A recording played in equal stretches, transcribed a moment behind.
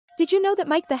Did you know that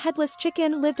Mike the Headless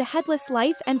Chicken lived a headless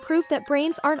life and proved that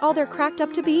brains aren't all they're cracked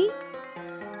up to be?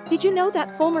 Did you know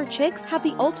that Fulmar chicks have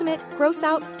the ultimate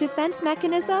gross-out defense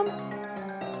mechanism?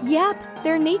 Yep,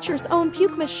 they're nature's own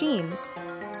puke machines.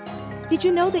 Did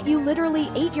you know that you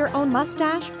literally ate your own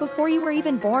mustache before you were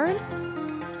even born?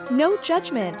 No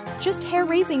judgment, just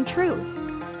hair-raising truth.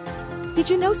 Did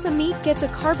you know some meat gets a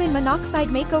carbon monoxide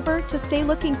makeover to stay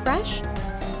looking fresh?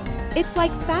 It's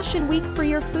like Fashion Week for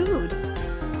your food.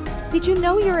 Did you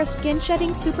know you're a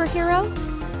skin-shedding superhero?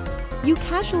 You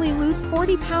casually lose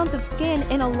 40 pounds of skin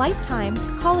in a lifetime,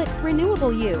 call it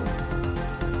renewable you.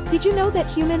 Did you know that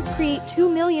humans create 2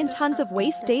 million tons of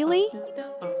waste daily?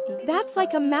 That's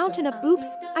like a mountain of oops,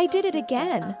 I did it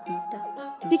again.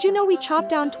 Did you know we chop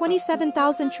down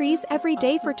 27,000 trees every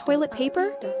day for toilet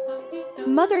paper?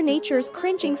 Mother Nature's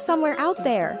cringing somewhere out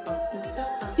there.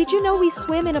 Did you know we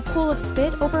swim in a pool of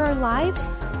spit over our lives?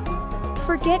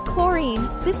 Forget chlorine,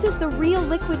 this is the real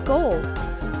liquid gold.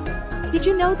 Did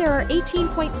you know there are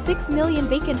 18.6 million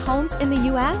vacant homes in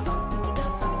the US?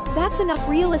 That's enough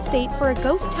real estate for a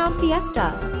ghost town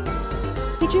fiesta.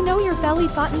 Did you know your belly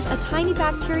button's a tiny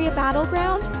bacteria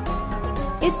battleground?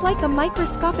 It's like a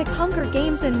microscopic Hunger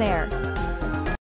Games in there.